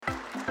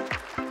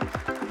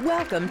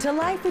Welcome to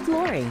Life with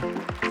Lori,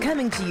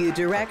 coming to you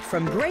direct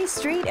from Gray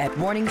Street at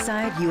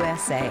Morningside,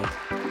 USA.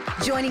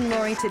 Joining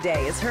Lori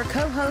today is her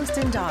co-host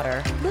and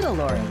daughter, Little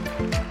Lori.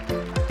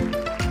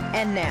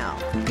 And now,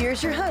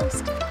 here's your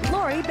host,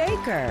 Lori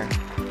Bakker.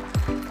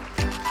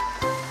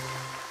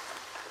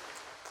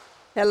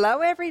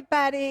 Hello,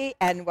 everybody,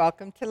 and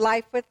welcome to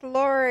Life with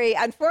Lori.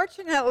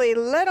 Unfortunately,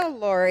 Little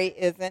Lori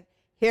isn't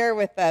here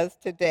with us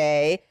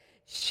today.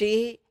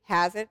 She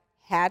hasn't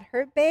had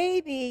her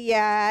baby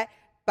yet,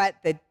 but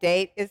the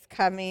date is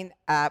coming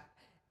up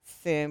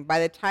soon. By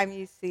the time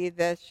you see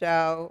this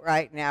show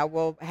right now,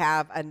 we'll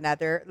have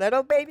another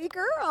little baby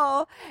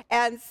girl,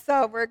 and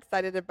so we're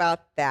excited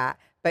about that.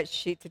 But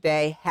she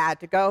today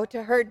had to go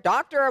to her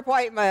doctor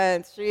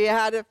appointments. She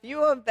had a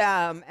few of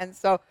them, and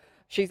so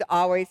she's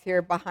always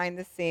here behind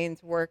the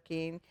scenes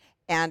working,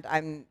 and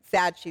I'm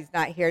sad she's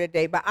not here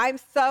today, but I'm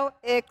so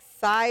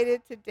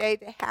excited today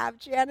to have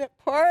Janet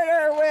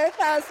Porter with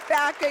us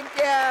back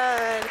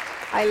again.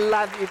 I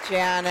love you,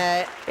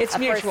 Janet. It's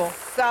mutual.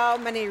 For so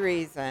many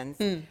reasons.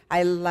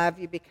 I love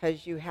you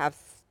because you have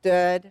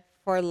stood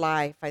for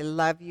life. I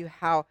love you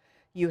how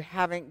you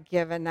haven't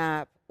given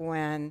up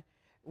when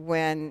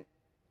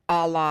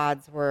all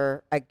odds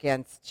were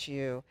against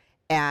you.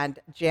 And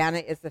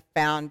Janet is the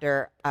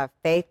founder of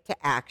Faith to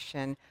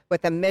Action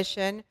with a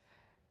mission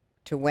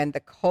to win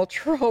the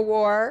cultural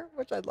war,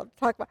 which I'd love to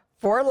talk about,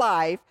 for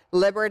life,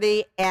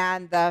 liberty,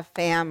 and the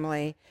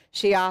family.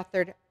 She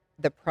authored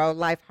the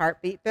pro-life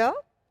heartbeat bill,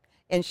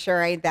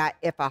 ensuring that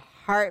if a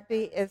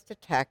heartbeat is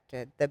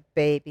detected, the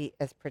baby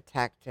is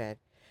protected.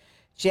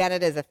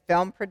 Janet is a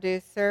film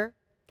producer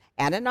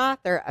and an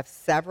author of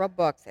several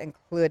books,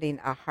 including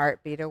A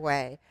Heartbeat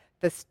Away,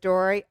 the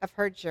story of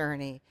her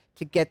journey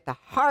to get the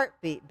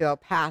heartbeat bill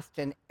passed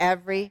in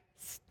every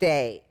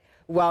state.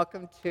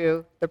 Welcome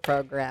to the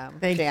program,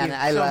 Thank Janet. you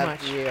I so love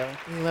much. you.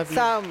 I love you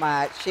so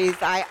much.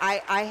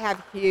 I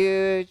have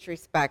huge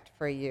respect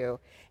for you,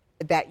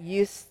 that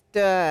you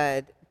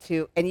stood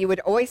to, and you would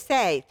always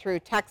say through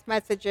text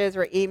messages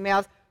or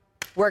emails,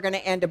 we're going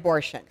to end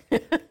abortion.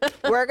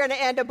 We're going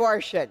to end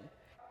abortion.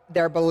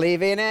 They're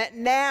believing it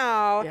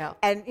now. Yeah.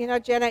 And, you know,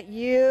 Janet,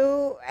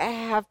 you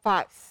have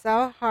fought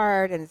so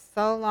hard and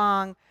so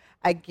long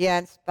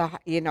against the,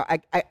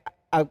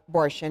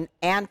 abortion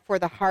and for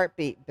the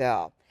heartbeat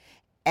bill,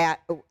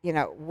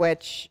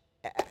 which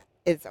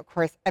is, of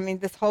course, I mean,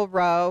 this whole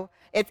row,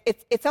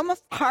 it's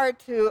almost hard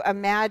to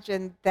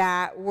imagine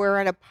that we're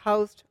in a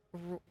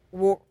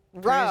post-Roe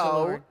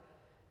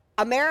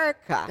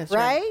America, That's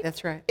right?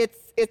 That's right.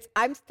 It's.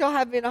 I'm still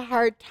having a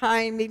hard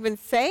time even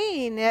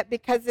saying it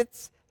because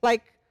it's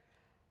like,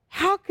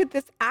 how could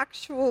this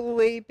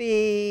actually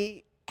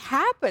be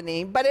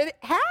happening? But it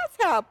has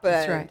happened.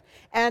 That's right.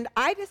 And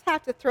I just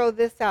have to throw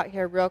this out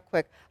here real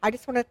quick. I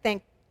just want to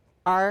thank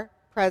our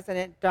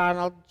President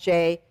Donald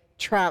J.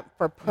 Trump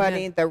for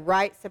putting the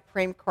right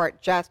Supreme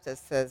Court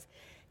justices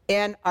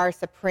in our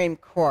Supreme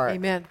Court.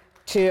 Amen.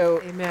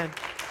 To Amen.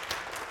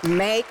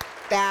 make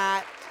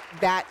that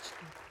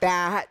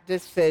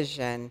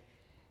decision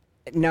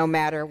no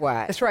matter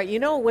what. That's right. You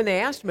know, when they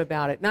asked him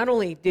about it, not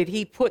only did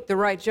he put the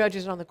right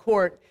judges on the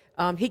court,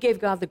 he gave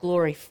God the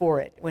glory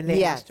for it when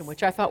they asked him,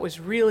 which I thought was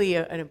really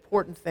an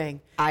important thing.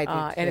 I do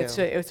too. And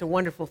it's a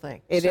wonderful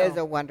thing. It is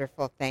a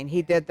wonderful thing.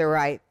 He did the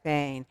right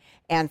thing.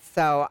 And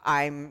so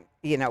now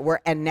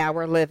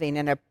we're living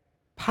in a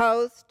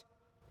post-Roe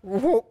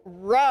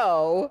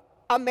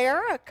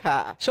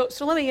America. So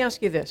let me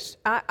ask you this.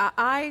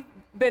 I've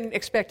been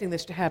expecting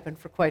this to happen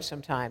for quite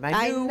some time.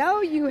 I know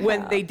you have.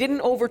 When they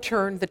didn't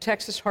overturn the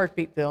Texas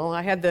heartbeat bill,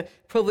 I had the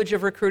privilege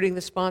of recruiting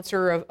the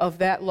sponsor of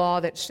that law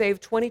that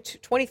saved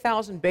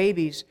 20,000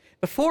 babies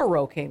before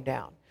Roe came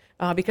down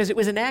because it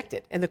was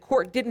enacted, and the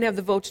court didn't have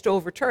the votes to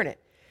overturn it.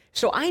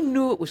 So I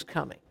knew it was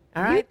coming.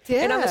 All right. You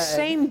did. And on the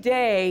same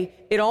day,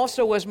 it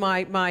also was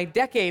my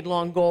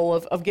decade-long goal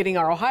of getting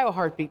our Ohio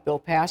heartbeat bill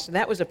passed, and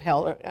that was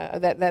upheld,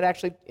 that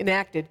actually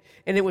enacted,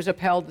 and it was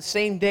upheld the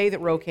same day that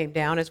Roe came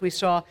down, as we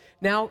saw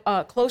now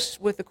close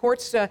with the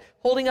courts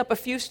holding up a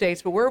few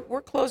states, but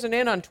we're closing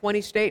in on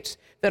 20 states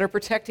that are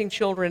protecting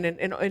children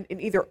in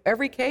either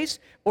every case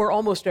or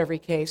almost every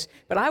case.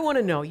 But I want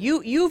to know,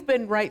 you've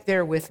been right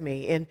there with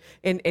me,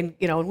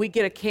 and we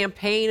get a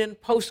campaign and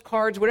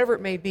postcards, whatever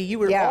it may be, you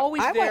were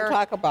always there. I want to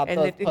talk about and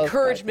those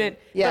encouragement.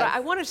 Yes. But I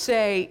want to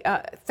say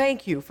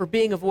thank you for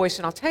being a voice.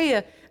 And I'll tell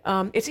you,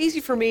 it's easy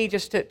for me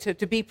just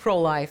to be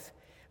pro-life.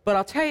 But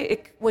I'll tell you,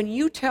 when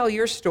you tell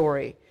your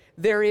story,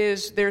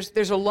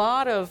 there's a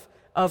lot of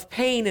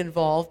pain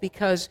involved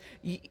because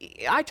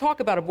I talk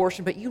about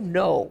abortion, but you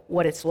know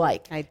what it's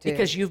like. I do.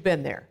 Because you've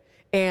been there.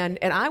 And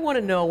I want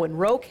to know, when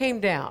Roe came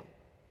down,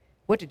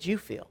 what did you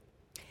feel?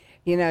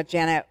 You know,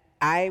 Janet,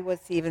 I was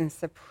even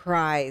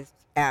surprised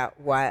at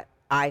what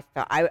I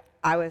felt.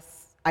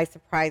 I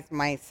surprised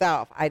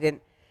myself. I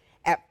didn't,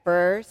 at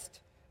first,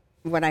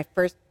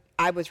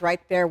 I was right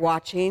there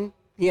watching,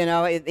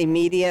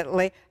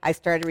 immediately. I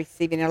started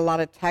receiving a lot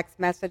of text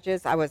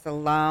messages. I was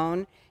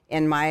alone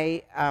in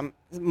my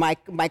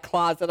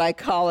closet, I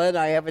call it.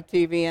 I have a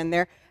TV in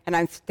there. and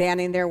I'm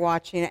standing there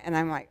watching it, and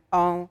I'm like,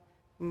 oh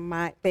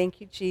my,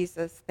 thank you,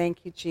 Jesus,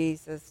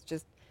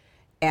 just,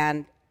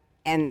 and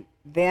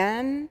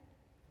then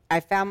I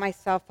found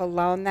myself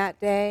alone that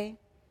day,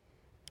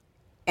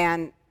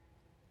 and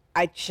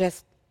I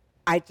just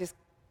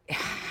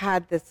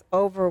had this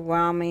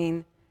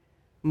overwhelming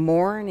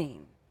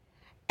mourning,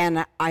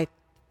 and I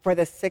for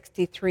the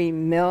 63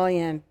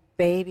 million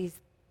babies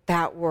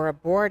that were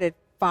aborted,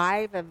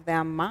 5 of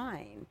them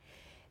mine.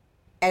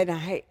 And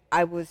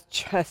I was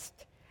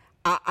just,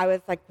 I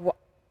was like,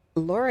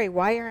 Lori,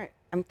 why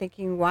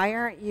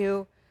aren't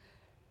you,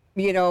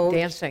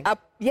 dancing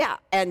up,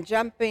 and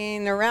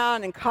jumping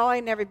around and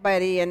calling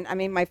everybody. And I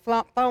mean, my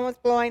phone was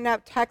blowing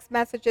up, text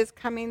messages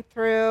coming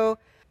through,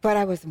 but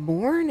I was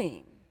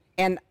mourning.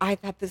 And I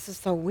thought, this is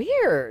so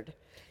weird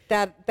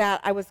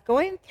that I was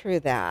going through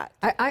that.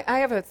 I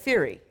have a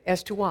theory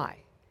as to why.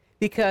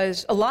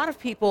 Because a lot of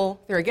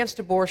people, they're against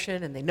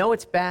abortion and they know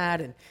it's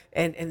bad,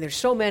 and there's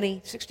so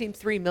many,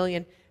 63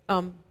 million,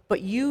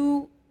 but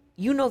you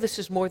know this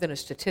is more than a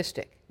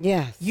statistic.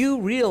 Yes.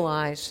 You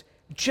realize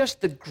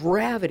just the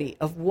gravity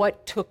of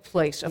what took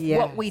place, of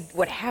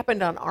what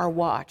happened on our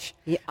watch.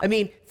 Yeah. I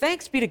mean,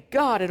 thanks be to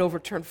God it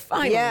overturned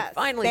finally. Yes.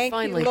 Finally. Thank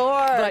you,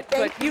 Lord.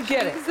 But you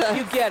get it.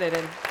 You get it.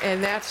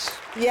 And that's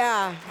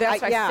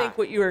I think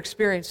what you're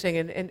experiencing,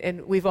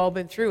 and we've all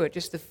been through it,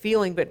 just the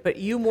feeling, but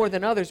you more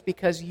than others,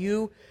 because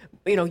you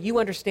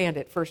understand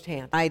it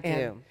firsthand. I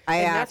do.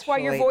 And that's why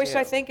your voice,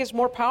 I think, is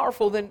more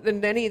powerful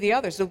than any of the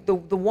others. The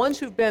ones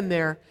who've been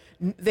there,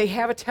 they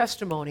have a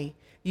testimony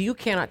you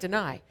cannot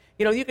deny.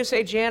 You can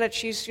say, Janet,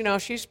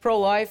 she's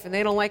pro-life, and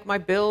they don't like my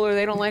bill, or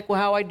they don't like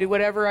how I do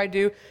whatever I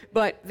do,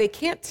 but they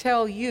can't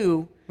tell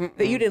you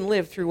that you didn't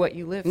live through what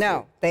you lived through.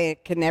 No, they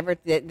can never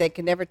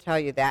tell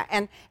you that.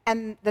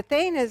 And the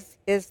thing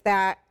is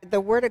that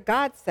the Word of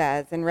God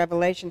says in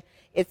Revelation,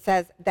 it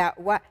says that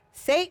what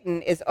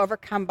Satan is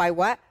overcome by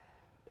what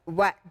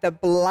the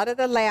blood of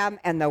the Lamb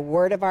and the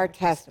word of our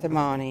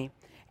testimony.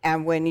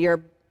 And when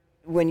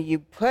you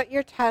put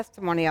your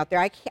testimony out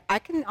there, I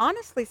can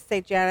honestly say,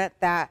 Janet,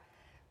 that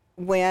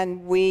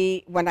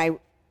when I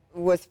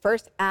was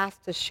first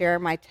asked to share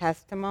my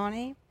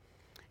testimony,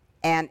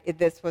 and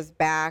this was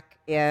back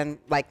in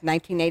like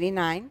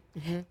 1989,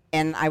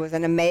 and I was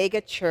in a mega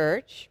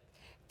church,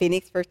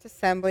 Phoenix First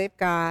Assembly of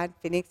God,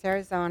 Phoenix,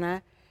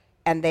 Arizona,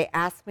 and they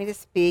asked me to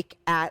speak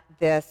at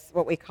this,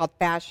 what we called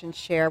Fashion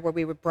Share, where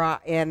we would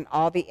brought in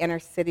all the inner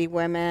city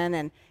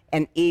women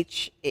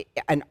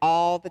and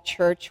all the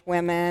church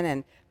women,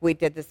 and we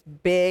did this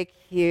big,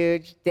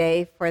 huge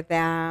day for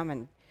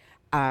them,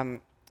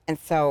 and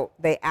so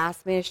they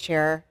asked me to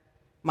share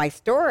my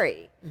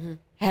story.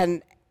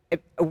 And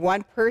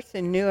one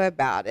person knew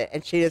about it,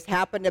 and she just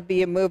happened to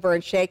be a mover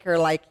and shaker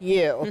like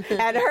you.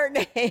 And her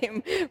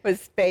name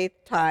was Faith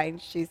Tyne.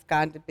 She's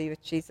gone to be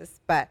with Jesus.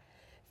 But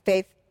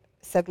Faith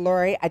said,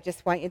 Lori, I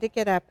just want you to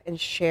get up and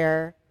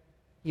share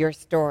your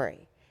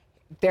story.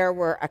 There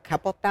were a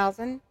couple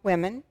thousand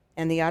women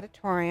in the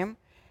auditorium,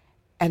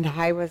 and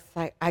I was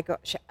like,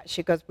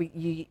 she goes,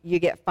 you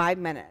get 5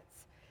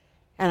 minutes.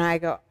 And I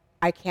go,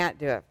 I can't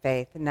do it,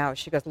 Faith. No.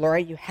 She goes,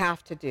 Lori, you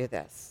have to do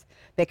this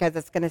because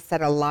it's going to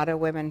set a lot of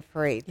women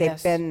free.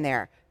 They've been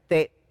there.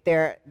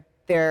 They're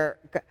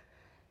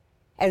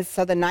and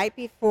so the night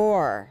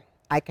before,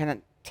 I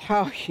can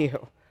tell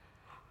you,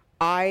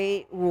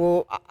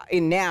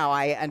 now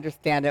I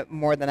understand it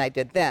more than I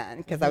did then,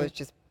 because I was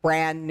just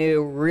brand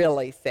new,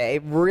 really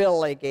saved,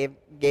 really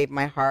gave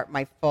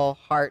my full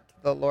heart to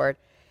the Lord.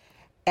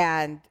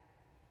 And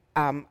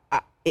I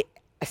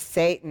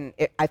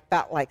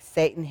felt like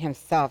Satan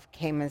himself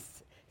came and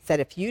said,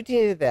 if you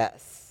do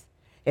this,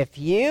 if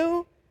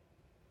you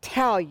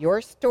tell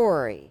your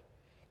story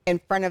in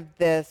front of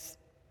this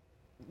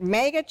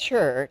mega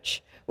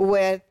church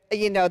with,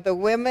 the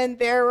women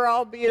there were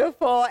all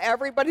beautiful,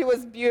 everybody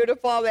was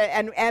beautiful,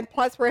 and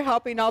plus we're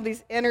helping all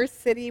these inner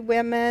city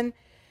women,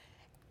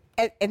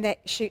 and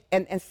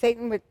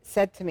Satan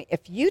said to me,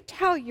 if you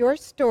tell your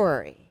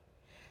story,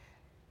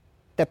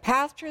 the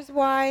pastor's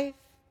wife,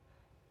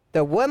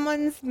 the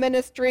women's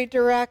ministry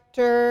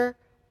director,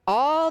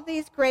 all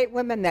these great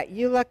women that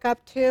you look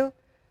up to,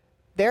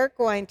 they're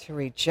going to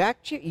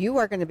reject you. You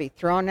are going to be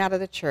thrown out of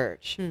the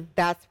church.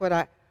 That's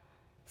what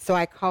so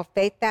I called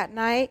Faith that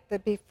night, the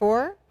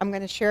before. I'm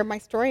going to share my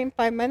story in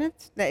 5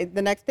 minutes,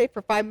 the next day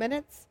for 5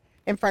 minutes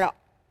in front of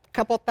a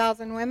couple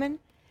thousand women.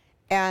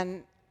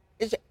 And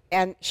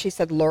she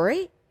said,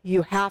 Lori,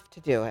 you have to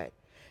do it.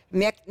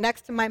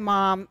 Next to my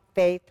mom,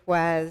 Faith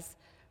was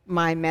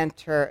my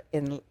mentor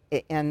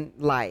in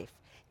life.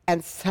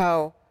 And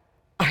so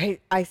I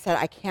said,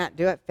 I can't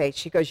do it, Faith.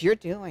 She goes, you're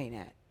doing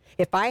it.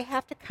 If I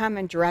have to come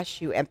and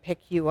dress you and pick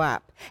you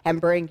up and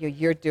bring you,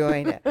 you're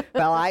doing it.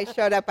 Well, I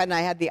showed up, and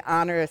I had the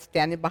honor of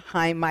standing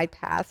behind my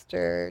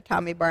pastor,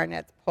 Tommy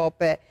Barnett's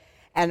pulpit.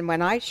 And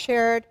when I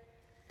shared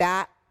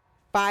that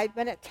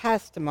 5-minute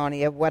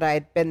testimony of what I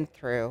had been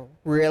through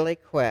really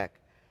quick,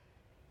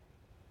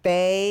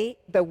 the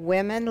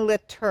women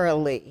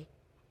literally,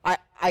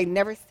 I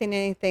never seen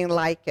anything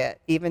like it,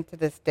 even to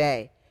this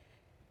day.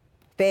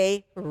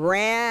 they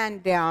ran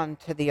down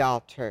to the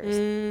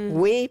altars,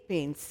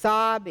 weeping,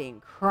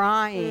 sobbing,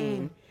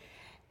 crying.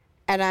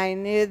 And I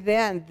knew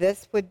then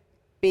this would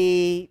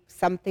be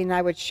something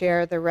I would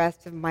share the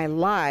rest of my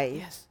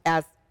life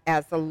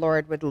as the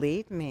Lord would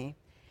lead me.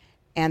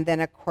 And then,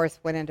 of course,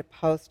 went into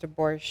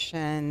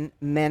post-abortion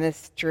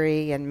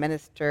ministry and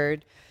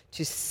ministered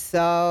to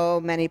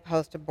so many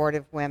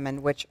post-abortive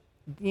women, which,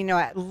 you know,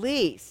 at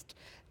least,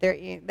 there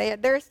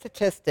are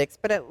statistics,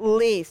 but at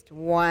least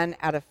 1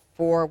 out of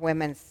 4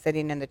 women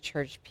sitting in the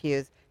church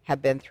pews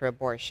have been through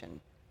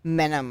abortion,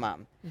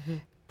 minimum.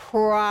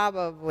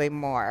 Probably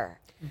more,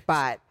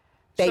 but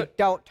they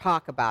don't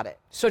talk about it.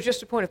 So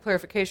just a point of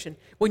clarification,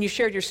 when you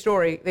shared your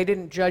story, they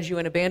didn't judge you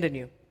and abandon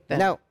you then?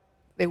 No.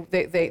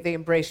 They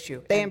embraced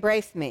you. They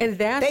embraced me. And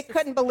they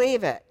couldn't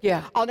believe it.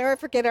 Yeah. I'll never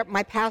forget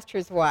my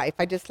pastor's wife.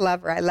 I just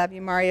love her. I love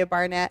you, Maria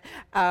Barnett.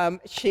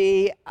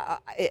 She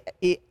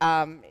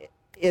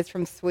is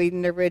from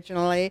Sweden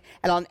originally,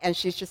 and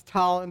she's just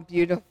tall and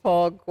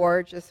beautiful,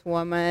 gorgeous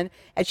woman.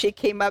 And she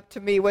came up to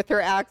me with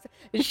her accent,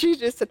 and she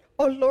just said,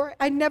 "Oh, Lord,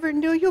 I never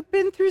knew you've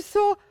been through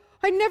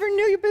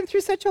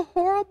such a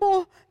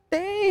horrible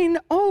thing.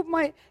 Oh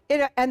my!"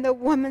 And the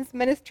women's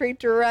ministry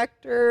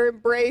director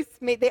embraced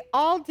me. They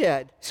all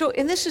did. So,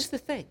 and this is the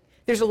thing.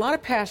 There's a lot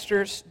of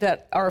pastors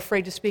that are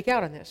afraid to speak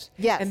out on this.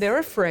 Yes. And they're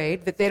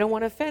afraid that they don't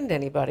want to offend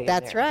anybody.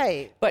 That's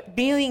right. But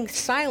being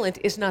silent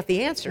is not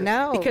the answer.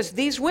 No. Because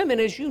these women,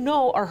 as you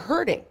know, are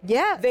hurting.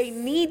 Yes. They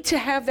need to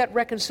have that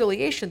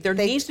reconciliation. There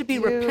needs to be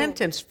do.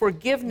 repentance,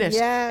 forgiveness.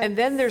 Yes. And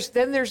then there's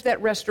that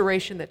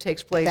restoration that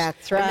takes place.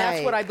 That's right. And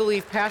that's what I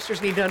believe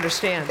pastors need to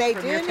understand. They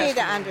from do your need to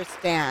testimony.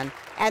 understand.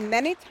 And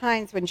many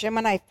times when Jim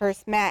and I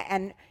first met,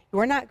 and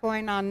we're not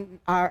going on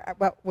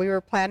what we were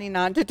planning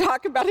on to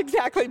talk about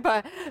exactly,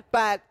 but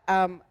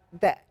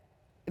that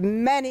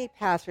many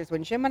pastors,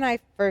 when Jim and I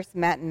first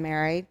met and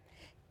married,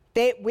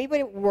 we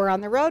were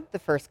on the road the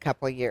first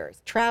couple of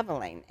years,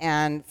 traveling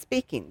and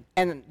speaking.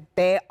 And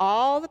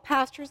all the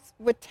pastors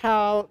would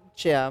tell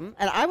Jim,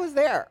 and I was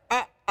there,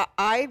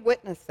 I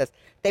witnessed this.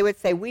 They would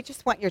say, "We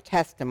just want your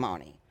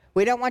testimony.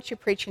 We don't want you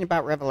preaching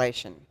about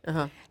Revelation."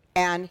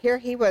 And here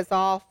he was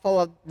all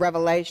full of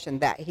revelation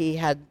that he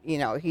had, you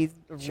know, he's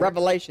a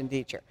revelation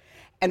teacher.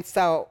 And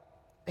so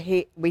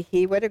he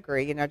would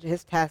agree, you know, to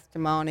his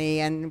testimony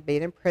and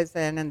being in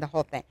prison and the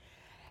whole thing.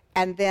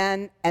 And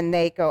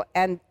they go,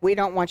 "And we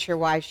don't want your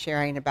wife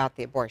sharing about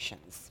the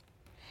abortions."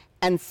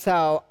 And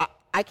so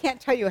I can't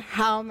tell you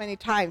how many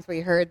times we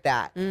heard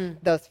that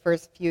those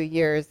first few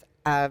years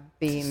of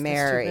being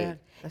married.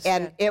 That's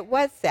and sad. it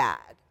was sad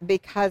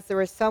because there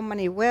were so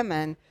many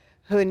women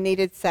who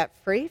needed set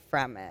free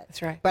from it.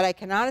 That's right. But I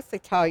can honestly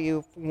tell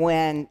you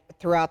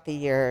throughout the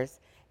years,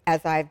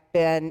 as I've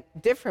been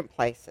different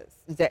places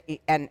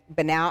and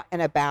been out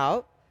and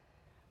about,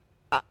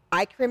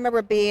 I can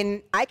remember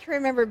being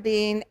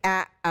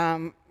at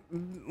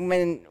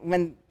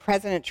when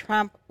President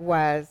Trump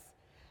was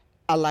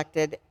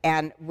elected,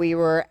 and we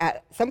were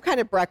at some kind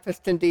of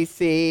breakfast in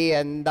D.C.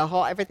 and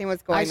everything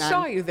was going on. I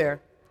saw you there.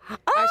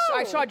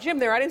 I saw Jim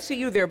there. I didn't see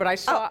you there, but I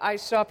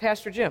saw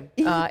Pastor Jim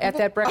at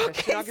that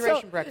breakfast,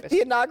 inauguration breakfast.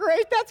 The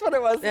inauguration, that's what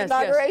it was, Yes, the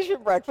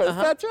inauguration breakfast.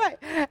 That's right.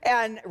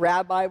 And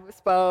Rabbi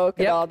spoke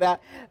and all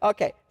that.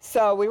 Okay,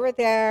 so we were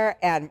there,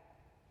 and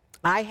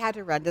I had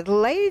to run to the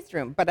ladies'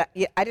 room, but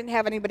I didn't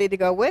have anybody to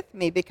go with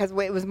me because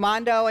it was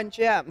Mondo and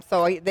Jim,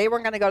 so they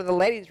weren't going to go to the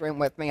ladies' room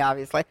with me,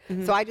 obviously.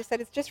 So I just said,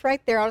 "It's just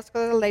right there. I'll just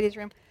go to the ladies'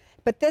 room."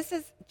 But this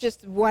is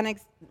just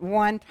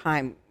one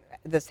time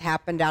this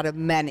happened out of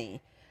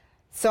many.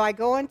 So I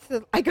go into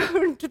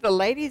the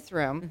ladies'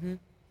 room.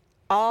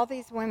 All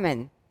these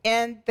women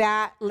in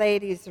that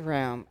ladies'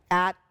 room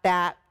at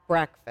that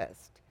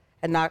breakfast,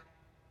 and I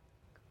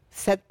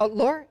said, "Oh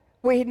Lord,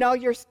 we know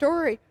your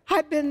story.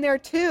 I've been there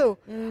too."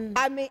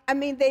 I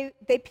mean,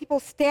 they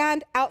people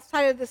stand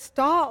outside of the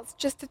stalls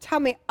just to tell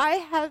me I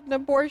had an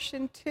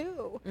abortion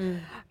too.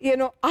 You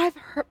know, I've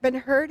been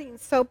hurting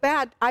so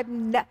bad.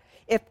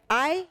 If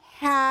I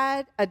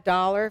had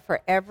 $1 for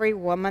every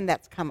woman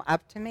that's come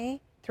up to me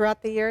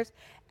throughout the years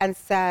and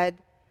said,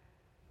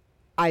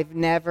 "I've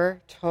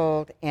never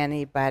told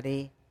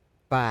anybody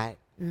but,"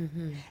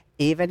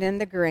 even in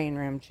the green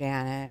room,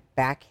 Janet,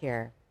 back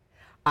here,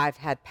 I've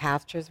had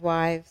pastors'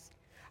 wives,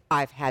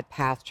 I've had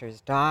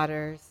pastors'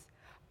 daughters,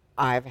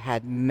 I've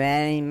had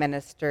many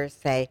ministers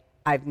say,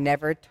 "I've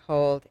never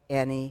told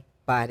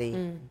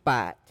anybody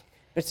but."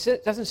 But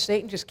doesn't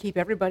Satan just keep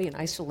everybody in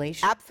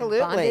isolation?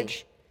 Absolutely. And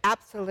bondage?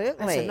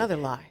 Absolutely. That's another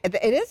lie. It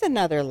is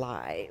another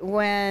lie.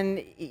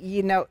 When,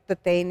 you know, the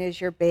thing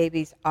is your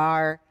babies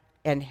are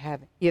in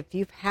heaven. If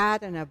you've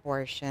had an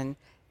abortion,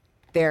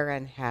 they're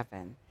in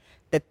heaven.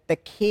 The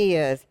key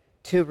is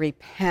to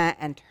repent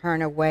and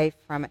turn away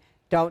from it.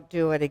 Don't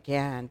do it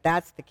again.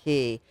 That's the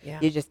key. Yeah.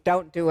 You just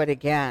don't do it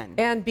again.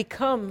 And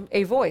become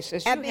a voice,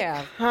 as And you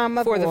have, become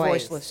a for the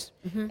voice. voiceless.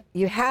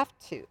 You have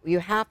to. You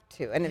have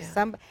to. And if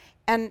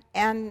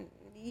and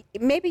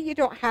maybe you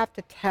don't have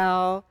to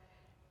tell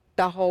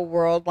the whole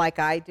world like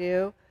I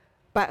do,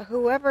 But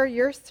whoever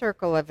your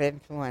circle of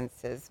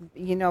influence is,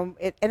 you know,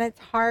 and it's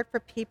hard for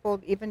people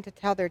even to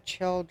tell their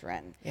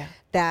children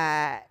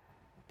that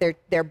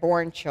they're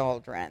born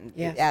children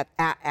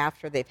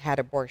after they've had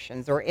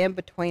abortions or in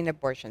between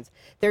abortions.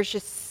 There's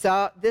just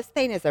this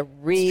thing is a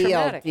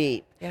real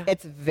deep. Yeah.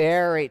 It's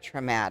very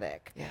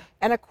traumatic. Yeah.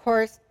 And of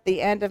course,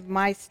 the end of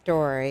my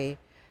story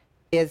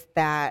is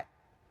that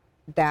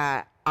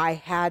I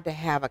had to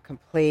have a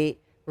complete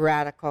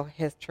radical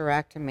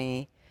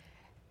hysterectomy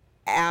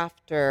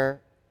after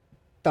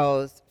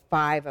those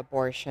 5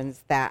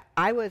 abortions that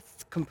I was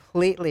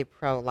completely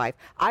pro-life.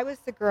 I was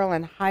the girl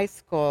in high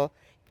school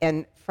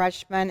in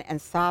freshman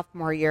and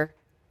sophomore year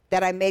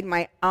that I made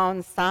my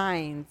own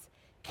signs,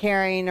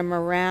 carrying them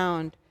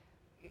around,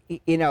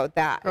 you know,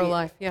 that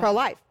pro-life,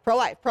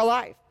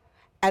 pro-life.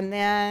 And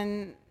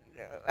then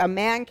a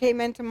man came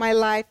into my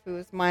life who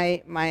was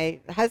my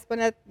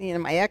husband,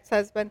 my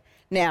ex-husband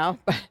now,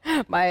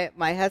 but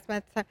my husband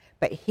at the time.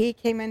 But he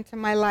came into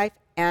my life,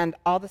 and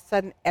all of a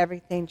sudden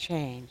everything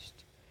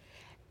changed.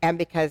 And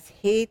because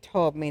he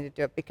told me to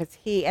do it, because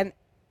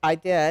I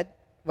did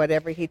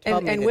whatever he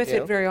told me to do. And with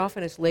it, very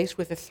often, it's laced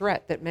with a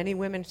threat that many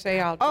women say,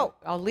 I'll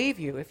leave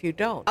you if you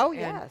don't. Oh,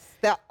 yes.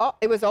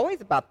 It was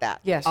always about that.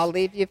 Yes. I'll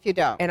leave you if you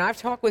don't. And I've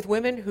talked with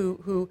women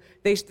who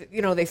they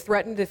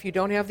threatened, if you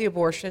don't have the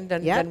abortion,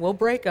 then we'll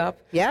break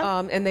up.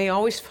 Yeah. And they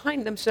always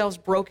find themselves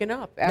broken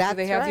up after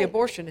they have the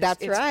abortion.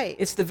 That's right.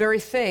 It's the very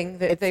thing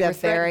that they were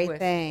threatened with. It's the very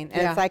thing.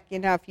 And it's like,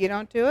 if you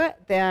don't do it,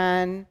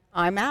 then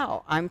I'm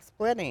out. I'm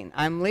splitting.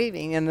 I'm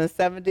leaving. In the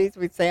 70s,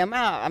 we'd say, I'm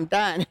out. I'm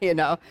done,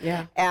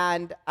 Yeah.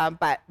 And,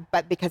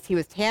 but because he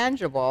was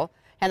tangible,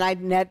 and I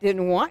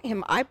didn't want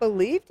him, I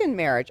believed in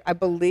marriage. I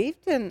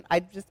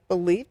just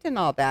believed in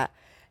all that.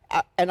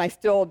 And I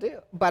still do.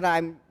 But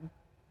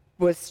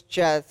was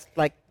just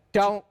like,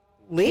 don't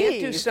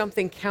leave. Can't do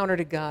something counter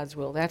to God's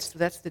will. That's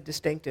the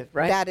distinctive,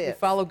 right? That is. You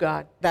follow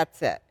God.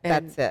 That's it.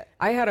 That's it.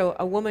 I had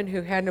a woman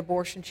who had an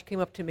abortion. She came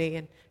up to me,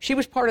 and she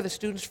was part of the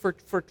Students for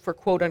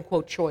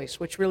quote-unquote choice,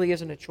 which really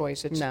isn't a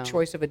choice. It's a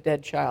choice of a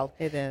dead child.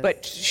 It is.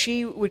 But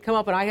she would come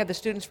up, and I had the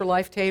Students for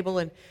Life table,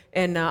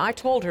 and I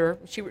told her,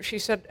 she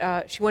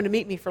said she wanted to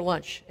meet me for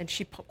lunch, and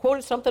she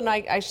quoted something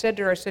I said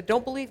to her. I said,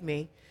 don't believe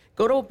me.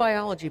 Go to a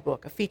biology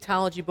book, a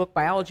fetology book,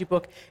 biology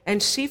book,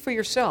 and see for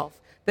yourself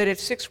that at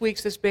 6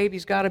 weeks this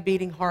baby's got a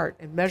beating heart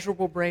and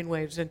measurable brain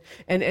waves,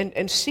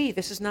 and see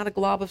this is not a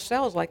glob of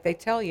cells like they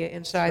tell you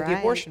inside the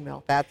abortion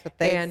mill. That's what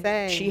they say.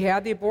 And she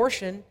had the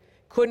abortion,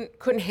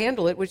 couldn't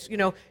handle it, which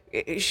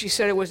she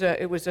said it was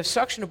a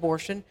suction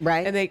abortion.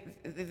 Right. And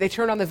they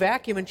turned on the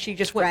vacuum and she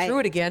just went through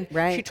it again.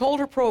 Right. She told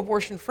her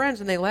pro-abortion friends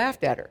and they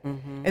laughed at her.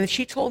 Mm-hmm. And then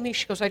she told me,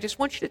 she goes, I just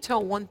want you to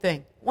tell one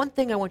thing. One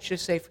thing I want you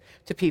to say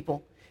to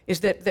people is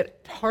that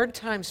hard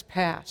times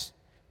pass,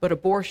 but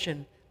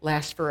abortion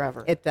lasts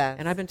forever. It does.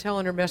 And I've been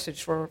telling her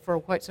message for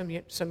quite some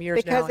years now.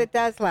 Because it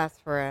does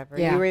last forever.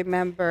 Yeah. You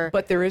remember.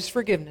 But there is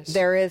forgiveness.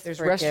 There's forgiveness.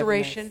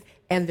 Restoration,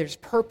 and there's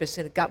purpose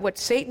in it. God, what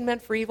Satan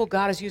meant for evil,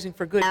 God is using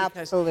for good.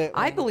 Absolutely. Because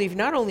I believe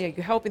not only are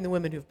you helping the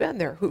women who've been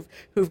there,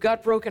 who've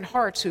got broken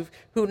hearts,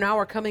 who now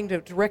are coming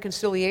to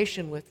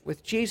reconciliation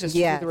with Jesus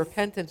through the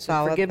repentance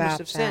and forgiveness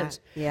of sins,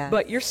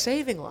 but you're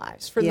saving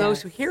lives for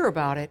those who hear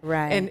about it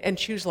and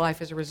choose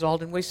life as a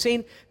result. And we've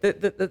seen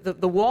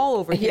the wall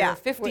over here,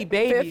 50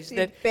 babies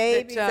that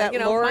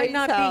might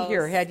not be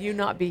here had you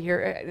not be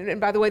here.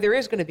 And by the way, there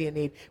is going to be a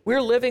need.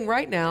 We're living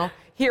right now.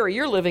 Here,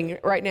 you're living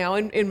right now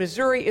in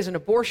Missouri is an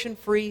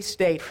abortion-free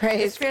state.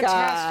 Praise it's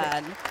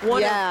fantastic.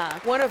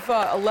 God. One of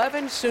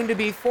 11, soon to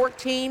be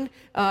 14,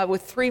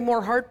 with 3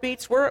 more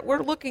heartbeats.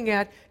 We're looking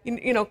at,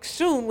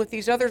 soon with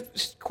these other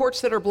courts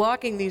that are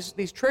blocking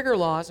these trigger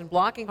laws and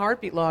blocking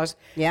heartbeat laws.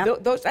 Yeah.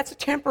 That's a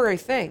temporary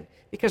thing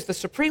because the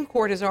Supreme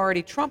Court has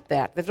already trumped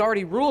that. They've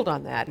already ruled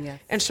on that. Yes.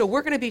 And so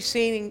we're going to be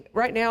seeing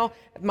right now.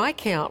 My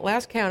count,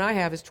 last count I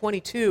have is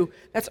 22.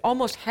 That's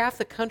almost half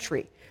the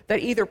country that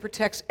either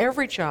protects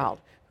every child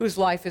whose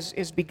life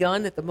is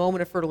begun at the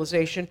moment of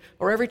fertilization,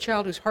 or every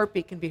child whose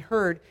heartbeat can be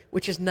heard,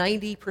 which is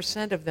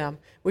 90% of them,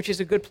 which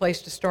is a good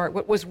place to start.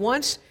 What was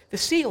once the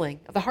ceiling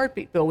of the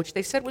heartbeat bill, which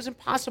they said was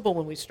impossible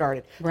when we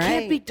started. Right.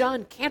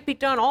 Can't be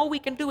done. All we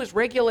can do is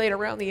regulate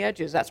around the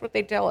edges. That's what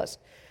they tell us.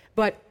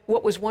 But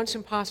what was once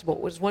impossible,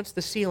 what was once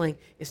the ceiling,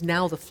 is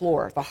now the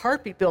floor. The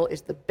heartbeat bill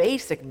is the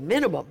basic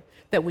minimum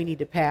that we need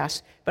to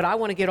pass, but I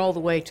want to get all the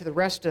way to the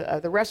rest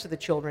of the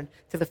children,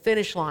 to the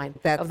finish line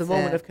of the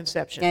moment of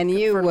conception. And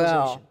you will.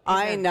 Amen.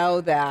 I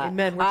know that.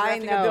 Amen. We're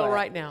drafting a bill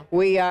right now.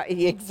 We are,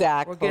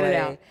 exactly. We'll get it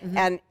out.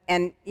 Mm-hmm.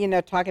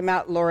 And talking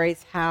about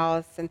Lori's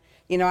house, and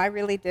I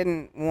really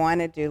didn't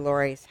want to do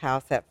Lori's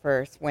house at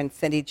first when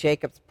Cindy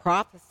Jacobs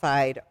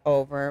prophesied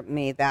over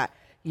me that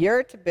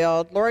you're to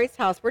build Lori's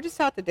house. We're just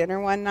out to dinner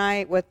one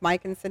night with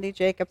Mike and Cindy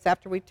Jacobs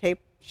after we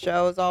taped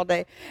shows all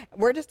day.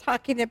 We're just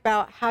talking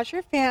about how's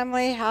your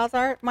family, how's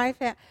our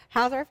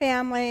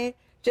family,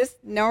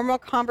 just normal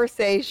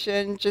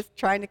conversation, just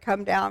trying to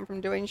come down from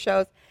doing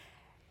shows.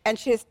 And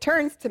she just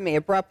turns to me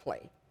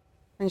abruptly,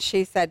 and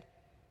she said,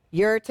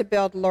 "You're to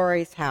build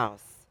Lori's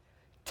house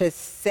to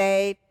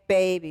save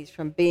babies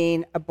from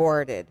being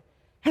aborted.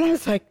 And I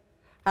was like,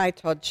 I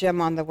told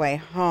Jim on the way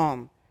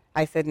home,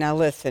 I said, now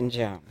listen,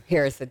 Jim,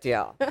 here's the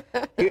deal.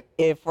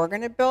 If we're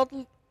going to build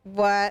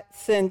what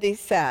Cindy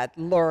said,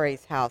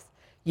 Lori's house,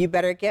 you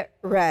better get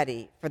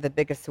ready for the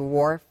biggest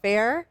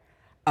warfare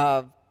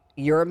of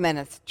your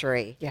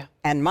ministry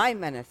and my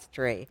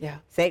ministry. Yeah.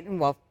 Satan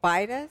will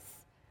fight us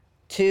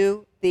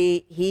to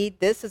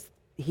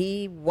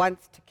he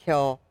wants to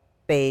kill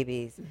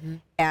babies.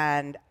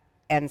 And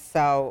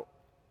so,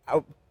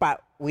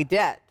 but we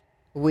did.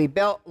 We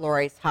built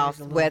Lori's house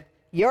with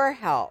your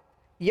help.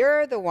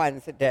 You're the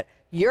ones that did.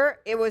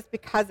 It was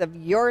because of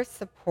your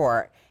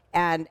support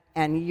and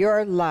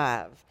your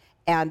love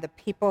and the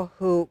people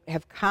who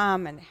have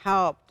come and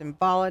helped and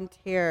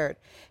volunteered.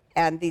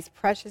 And these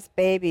precious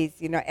babies,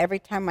 you know, every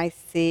time I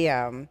see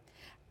them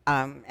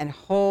and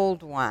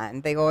hold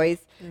one, they always,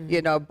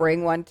 you know,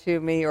 bring one to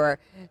me, or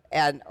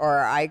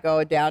I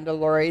go down to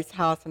Lori's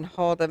house and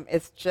hold them.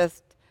 It's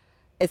just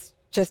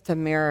a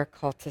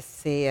miracle to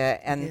see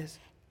it.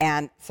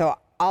 And so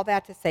all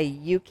that to say,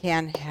 you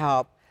can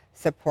help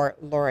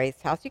support Lori's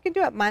house. You can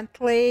do it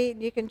monthly.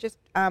 You can just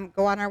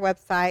go on our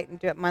website and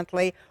do it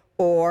monthly.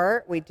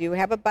 Or we do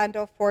have a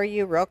bundle for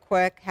you real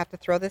quick. Have to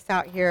throw this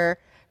out here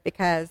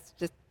because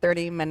just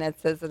 30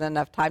 minutes isn't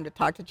enough time to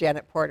talk to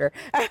Janet Porter.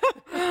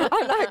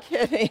 I'm not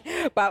kidding.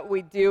 But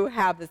we do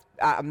have this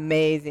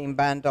amazing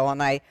bundle.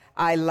 And I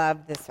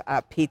love this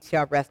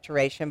PTL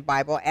Restoration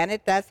Bible. And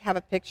it does have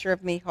a picture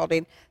of me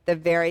holding the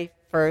very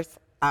first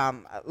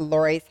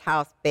Lori's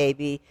house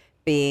baby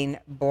being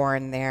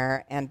born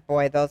there. And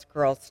boy, those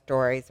girls'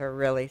 stories are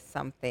really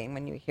something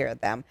when you hear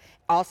them.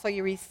 Also,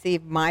 you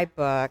receive my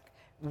book,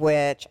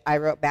 which I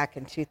wrote back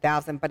in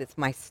 2000, but it's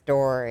my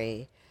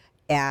story.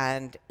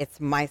 And it's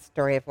my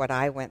story of what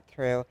I went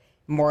through,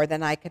 more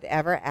than I could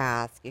ever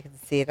ask. You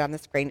can see it on the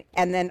screen.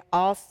 And then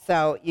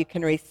also you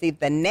can receive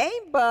the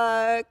name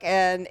book,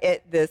 and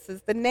this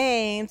is the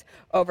names,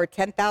 over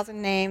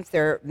 10,000 names,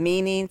 their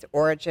meanings,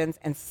 origins,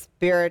 and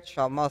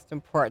spiritual, most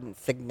important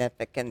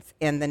significance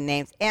in the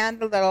names. And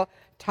the little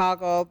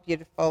toggle,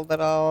 beautiful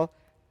little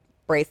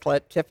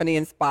bracelet, Tiffany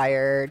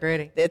inspired.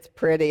 Pretty. It's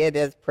pretty. It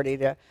is pretty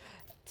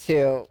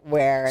to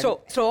wear.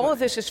 So all of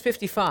this is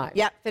 $55.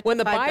 Yeah, $55. When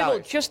the Bible,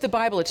 just the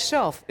Bible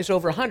itself, is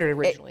over 100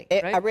 originally,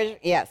 right?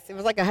 Yes, it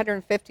was like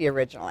 150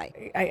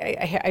 originally.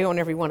 I own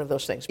every one of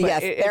those things. But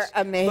yes, they're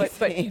amazing.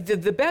 But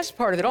the best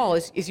part of it all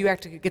is you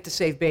actually get to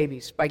save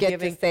babies by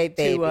giving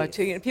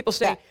to people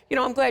say, you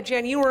know, I'm glad,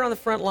 Jan, you were on the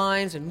front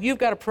lines and you've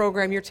got a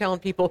program. You're telling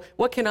people,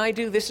 what can I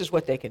do? This is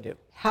what they can do.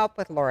 Help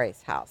with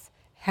Lori's house.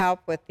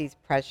 Help with these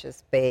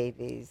precious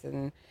babies,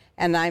 and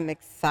I'm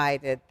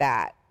excited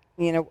that,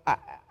 you know,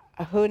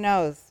 who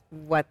knows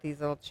what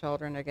these little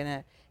children are going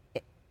to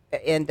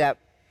end up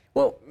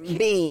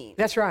being.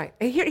 That's right.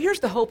 And here's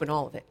the hope in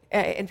all of it.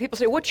 And people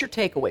say, what's your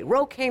takeaway?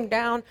 Roe came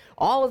down.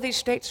 All of these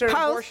states are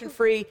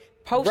abortion-free.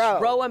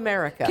 Post-Roe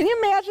America. Can you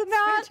imagine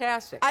that? It's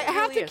fantastic. I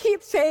have to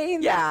keep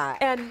saying that.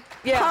 And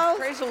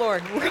praise the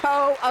Lord.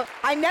 Roe,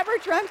 I never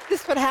dreamt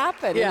this would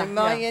happen in a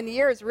million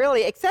years,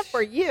 really, except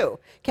for you.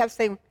 Kept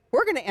saying,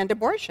 we're going to end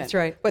abortion. That's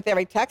right. With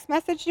every text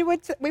message we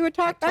would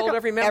talk about. I told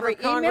every member of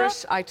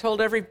Congress. I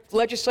told every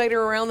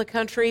legislator around the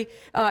country.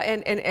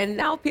 And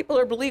now people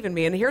are believing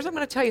me. And I'm going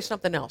to tell you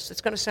something else. It's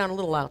going to sound a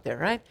little out there,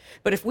 right?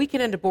 But if we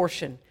can end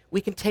abortion,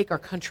 we can take our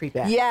country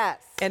back. Yes.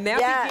 And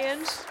that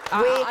begins.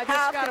 We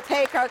have to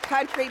take our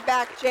country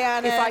back,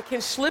 Janet. If I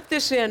can slip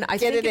this in, I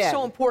think it's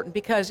so important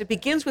because it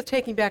begins with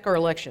taking back our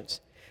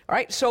elections. All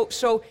right?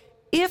 So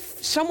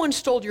if someone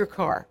stole your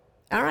car,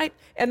 all right,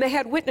 and they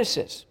had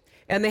witnesses,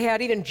 and they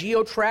had even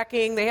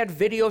geo-tracking, they had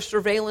video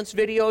surveillance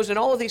videos and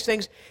all of these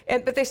things.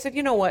 But they said,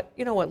 you know what,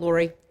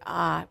 Lori,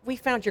 we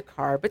found your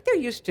car, but they're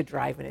used to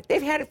driving it.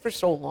 They've had it for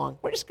so long.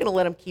 We're just going to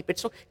let them keep it.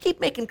 So keep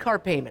making car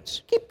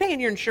payments. Keep paying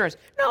your insurance.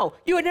 No,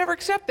 you would never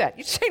accept that.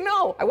 You'd say,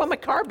 no, I want my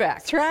car back.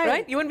 That's right.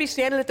 Right? You wouldn't be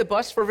standing at the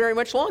bus for very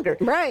much longer.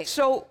 Right.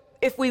 So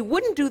if we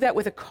wouldn't do that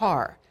with a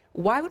car,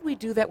 why would we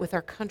do that with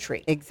our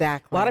country?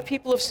 Exactly. A lot of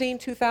people have seen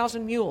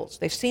 2,000 Mules.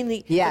 They've seen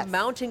the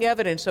mounting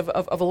evidence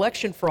of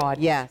election fraud.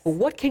 Yes. Well,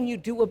 what can you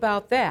do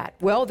about that?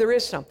 Well, there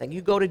is something. You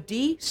go to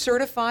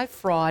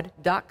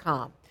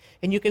decertifyfraud.com,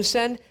 and you can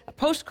send a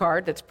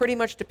postcard that pretty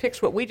much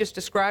depicts what we just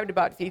described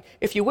about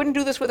if you wouldn't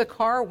do this with a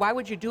car, why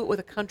would you do it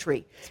with a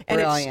country? And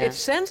it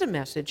sends a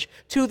message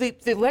to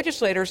the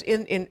legislators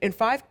in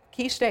 5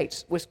 key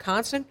states: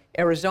 Wisconsin,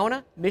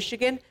 Arizona,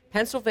 Michigan,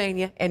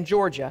 Pennsylvania, and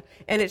Georgia.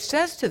 And it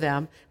says to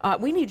them,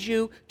 we need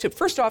you to,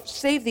 first off,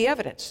 save the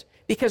evidence.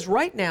 Because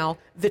right now,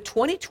 the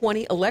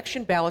 2020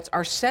 election ballots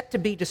are set to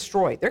be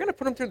destroyed. They're going to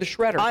put them through the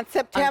shredder. On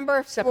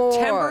September 4th.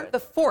 September the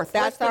 4th.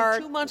 That's less our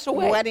than 2 months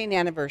away. Wedding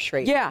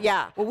anniversary.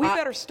 Yeah. Well, we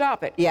better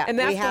stop it. Yeah, and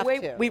that's we have the way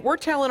to. we're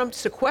telling them to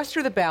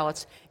sequester the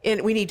ballots,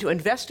 and we need to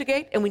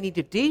investigate, and we need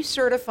to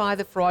decertify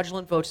the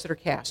fraudulent votes that are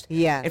cast.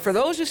 Yes. And for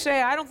those who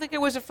say, I don't think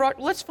it was a fraud,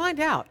 let's find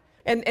out.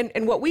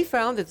 And what we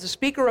found is the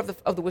Speaker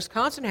of the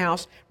Wisconsin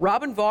House,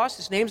 Robin Vos,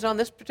 his name's on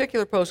this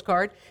particular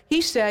postcard,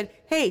 he said,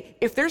 hey,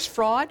 if there's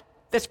fraud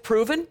that's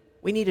proven,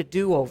 we need a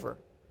do-over.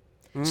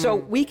 So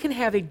we can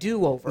have a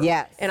do-over.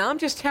 Yes. And I'm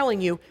just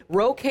telling you,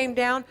 Roe came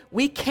down,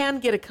 we can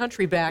get a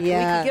country back, and we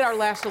can get our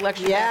last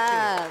election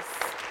back, too.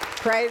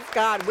 Praise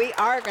God. We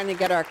are going to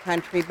get our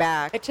country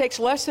back. It takes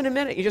less than a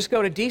minute. You just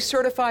go to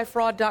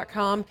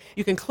decertifyfraud.com.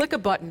 You can click a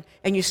button,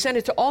 and you send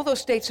it to all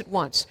those states at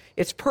once.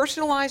 It's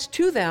personalized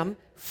to them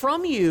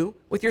from you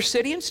with your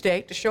city and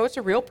state to show it's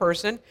a real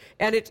person,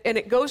 and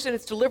it goes and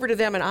it's delivered to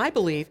them, and I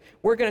believe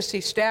we're going to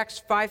see stacks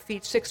 5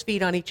 feet, 6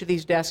 feet on each of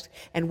these desks,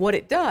 and what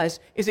it does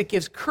is it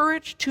gives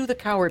courage to the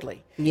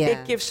cowardly.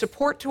 Yes. It gives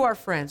support to our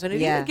friends, and it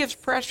even gives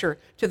pressure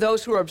to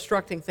those who are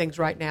obstructing things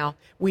right now.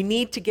 We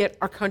need to get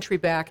our country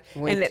back,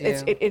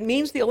 it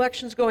means the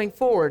elections going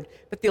forward,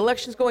 but the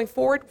elections going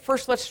forward,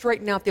 first let's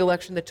straighten out the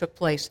election that took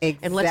place,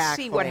 and let's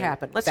see what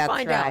happened. Let's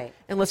find out,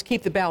 and let's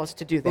keep the ballots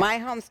to do that. My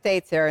home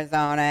state's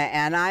Arizona,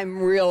 and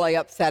I'm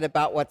really upset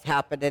about what's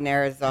happened in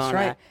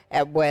Arizona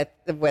with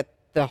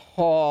the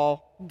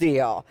whole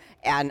deal.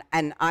 And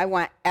I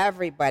want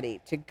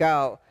everybody to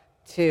go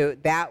to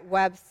that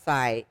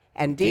website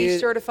and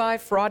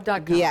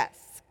decertifyfraud.com.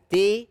 Yes,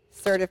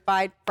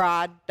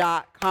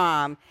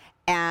 decertifyfraud.com,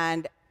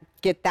 and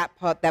get that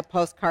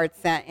postcard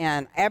sent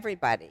in.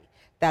 Everybody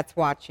that's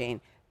watching.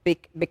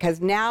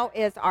 Because now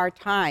is our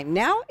time.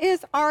 Now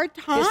is our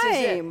time. This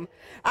is it.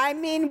 I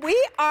mean, we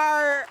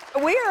are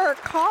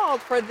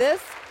called for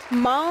this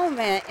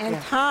moment in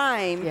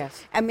time.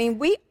 Yes. I mean,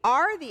 we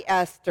are the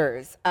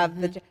Esthers of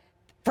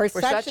for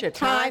such a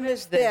time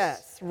as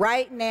this,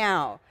 right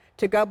now,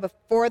 to go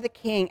before the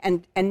King,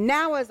 and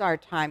now is our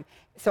time.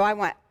 So I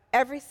want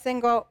every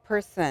single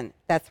person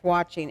that's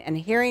watching and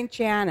hearing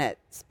Janet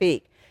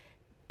speak.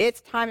 It's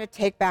time to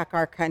take back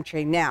our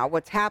country now.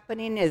 What's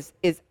happening is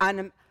it's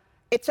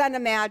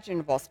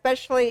unimaginable,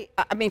 especially,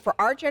 I mean, for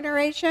our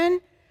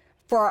generation,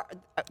 for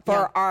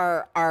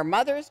our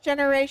mother's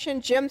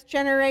generation, Jim's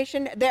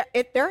generation.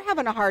 They're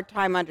having a hard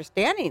time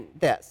understanding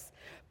this.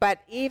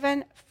 But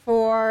even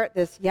for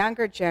this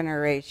younger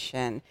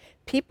generation,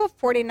 people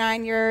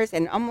 49 years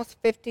and almost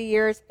 50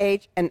 years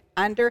age and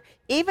under,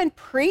 even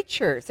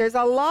preachers, there's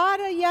a lot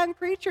of young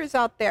preachers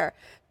out there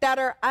that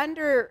are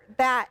under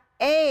that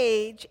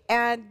age,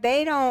 and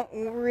they don't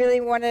really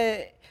want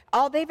to,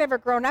 all they've ever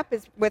grown up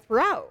is with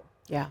Roe.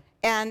 Yeah.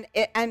 And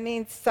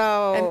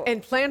so...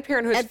 And Planned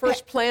Parenthood's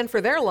first plan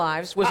for their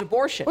lives was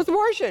abortion. Was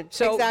abortion,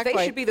 so exactly.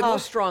 They should be the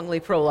most strongly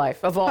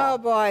pro-life of all. Oh,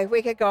 boy,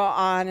 we could go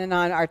on and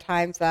on. Our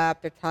time's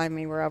up. They're telling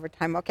me we're over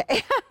time.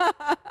 Okay.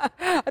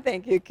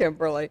 Thank you,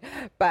 Kimberly.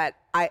 But,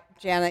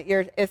 Janet,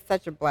 it's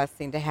such a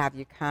blessing to have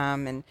you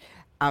come and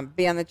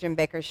be on the Jim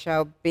Bakker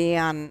Show, be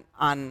on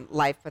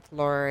Life with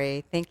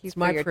Lori. Thank you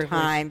for your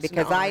time,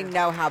 because I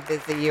know how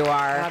busy you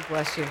are. God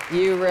bless you.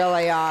 You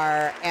really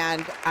are.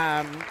 And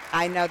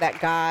I know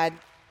that God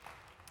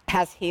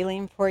has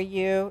healing for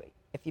you.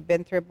 If you've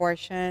been through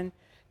abortion,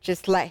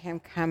 just let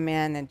him come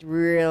in and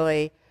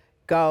really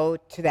go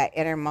to that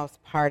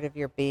innermost part of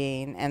your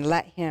being and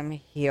let him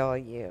heal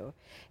you,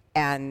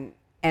 and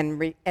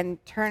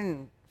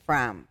turn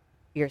from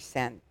your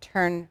sin,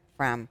 turn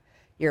from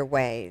your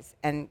ways,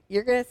 and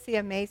you're going to see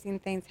amazing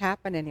things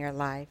happen in your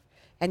life,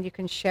 and you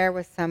can share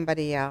with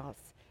somebody else.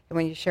 And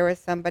when you share with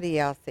somebody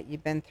else that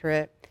you've been through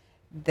it,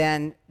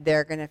 then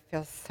they're going to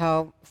feel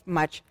so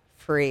much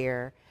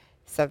freer.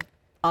 So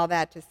all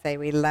that to say,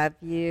 we love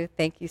you.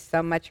 Thank you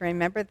so much.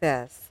 Remember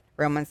this,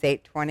 Romans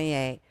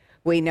 8:28.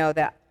 We know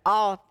that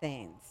all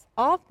things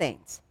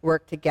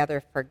work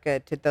together for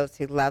good to those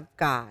who love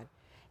God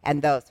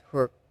and those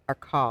who are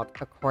called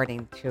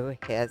according to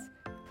his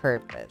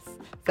purpose.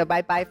 So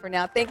bye-bye for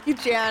now. Thank you,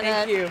 Janet.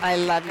 Thank you. I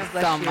love you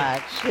so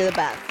much. You're the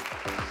best.